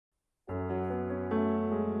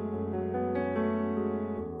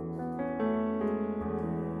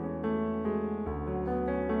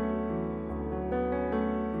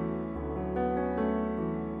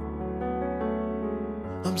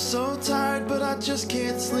so tired, but I just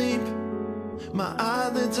can't sleep. My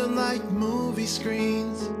eyelids are like movie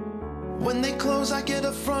screens. When they close, I get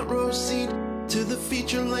a front row seat to the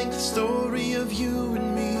feature-length story of you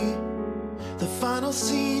and me. The final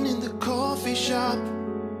scene in the coffee shop.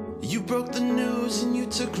 You broke the news and you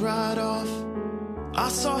took right off. I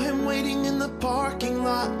saw him waiting in the parking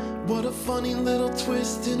lot. What a funny little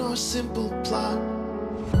twist in our simple plot.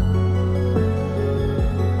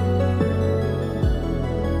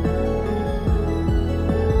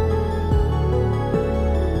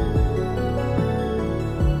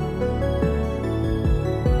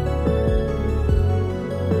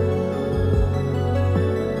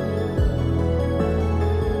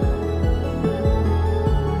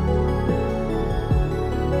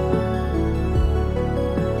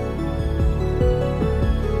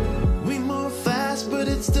 But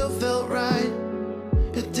it still felt right.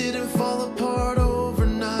 It didn't fall apart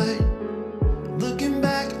overnight. Looking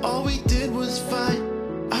back, all we did was fight.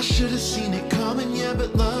 I should have seen it coming, yeah,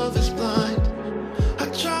 but love is blind. I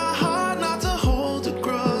try hard not to hold a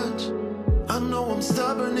grudge. I know I'm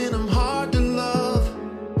stubborn and I'm hard to love.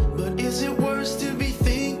 But is it worse to be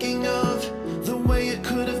thinking of the way it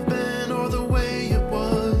could have been or the way it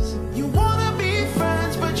was? You wanna be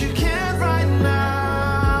friends, but you can't right now.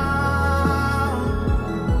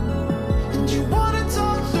 You wanna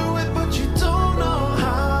talk through it, but you don't know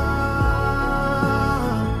how.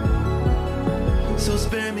 So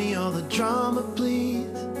spare me all the drama, please.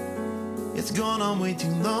 It's gone on way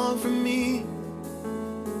too long for me.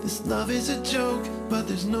 This love is a joke, but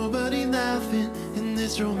there's nobody laughing in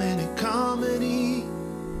this romantic comedy.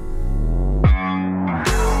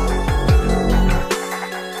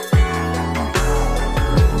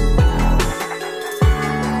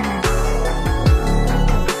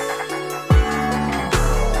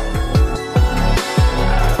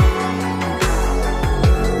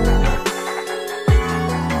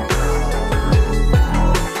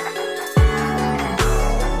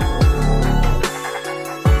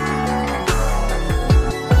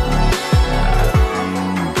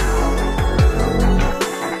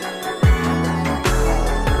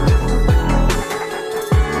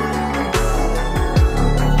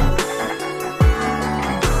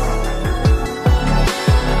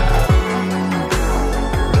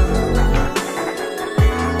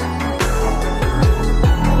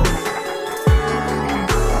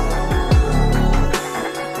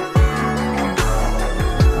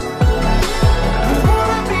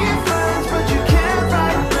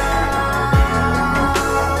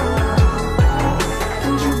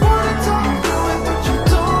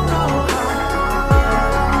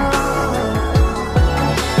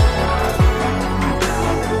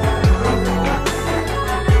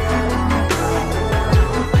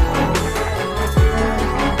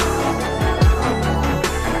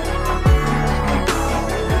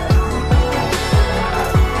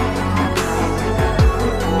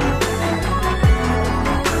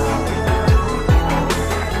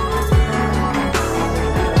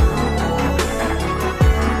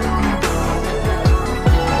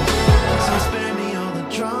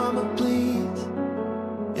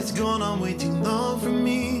 It's gone on way too long for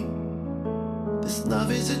me. This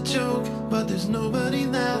love is a joke, but there's nobody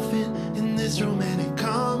laughing in this romantic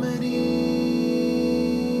comedy.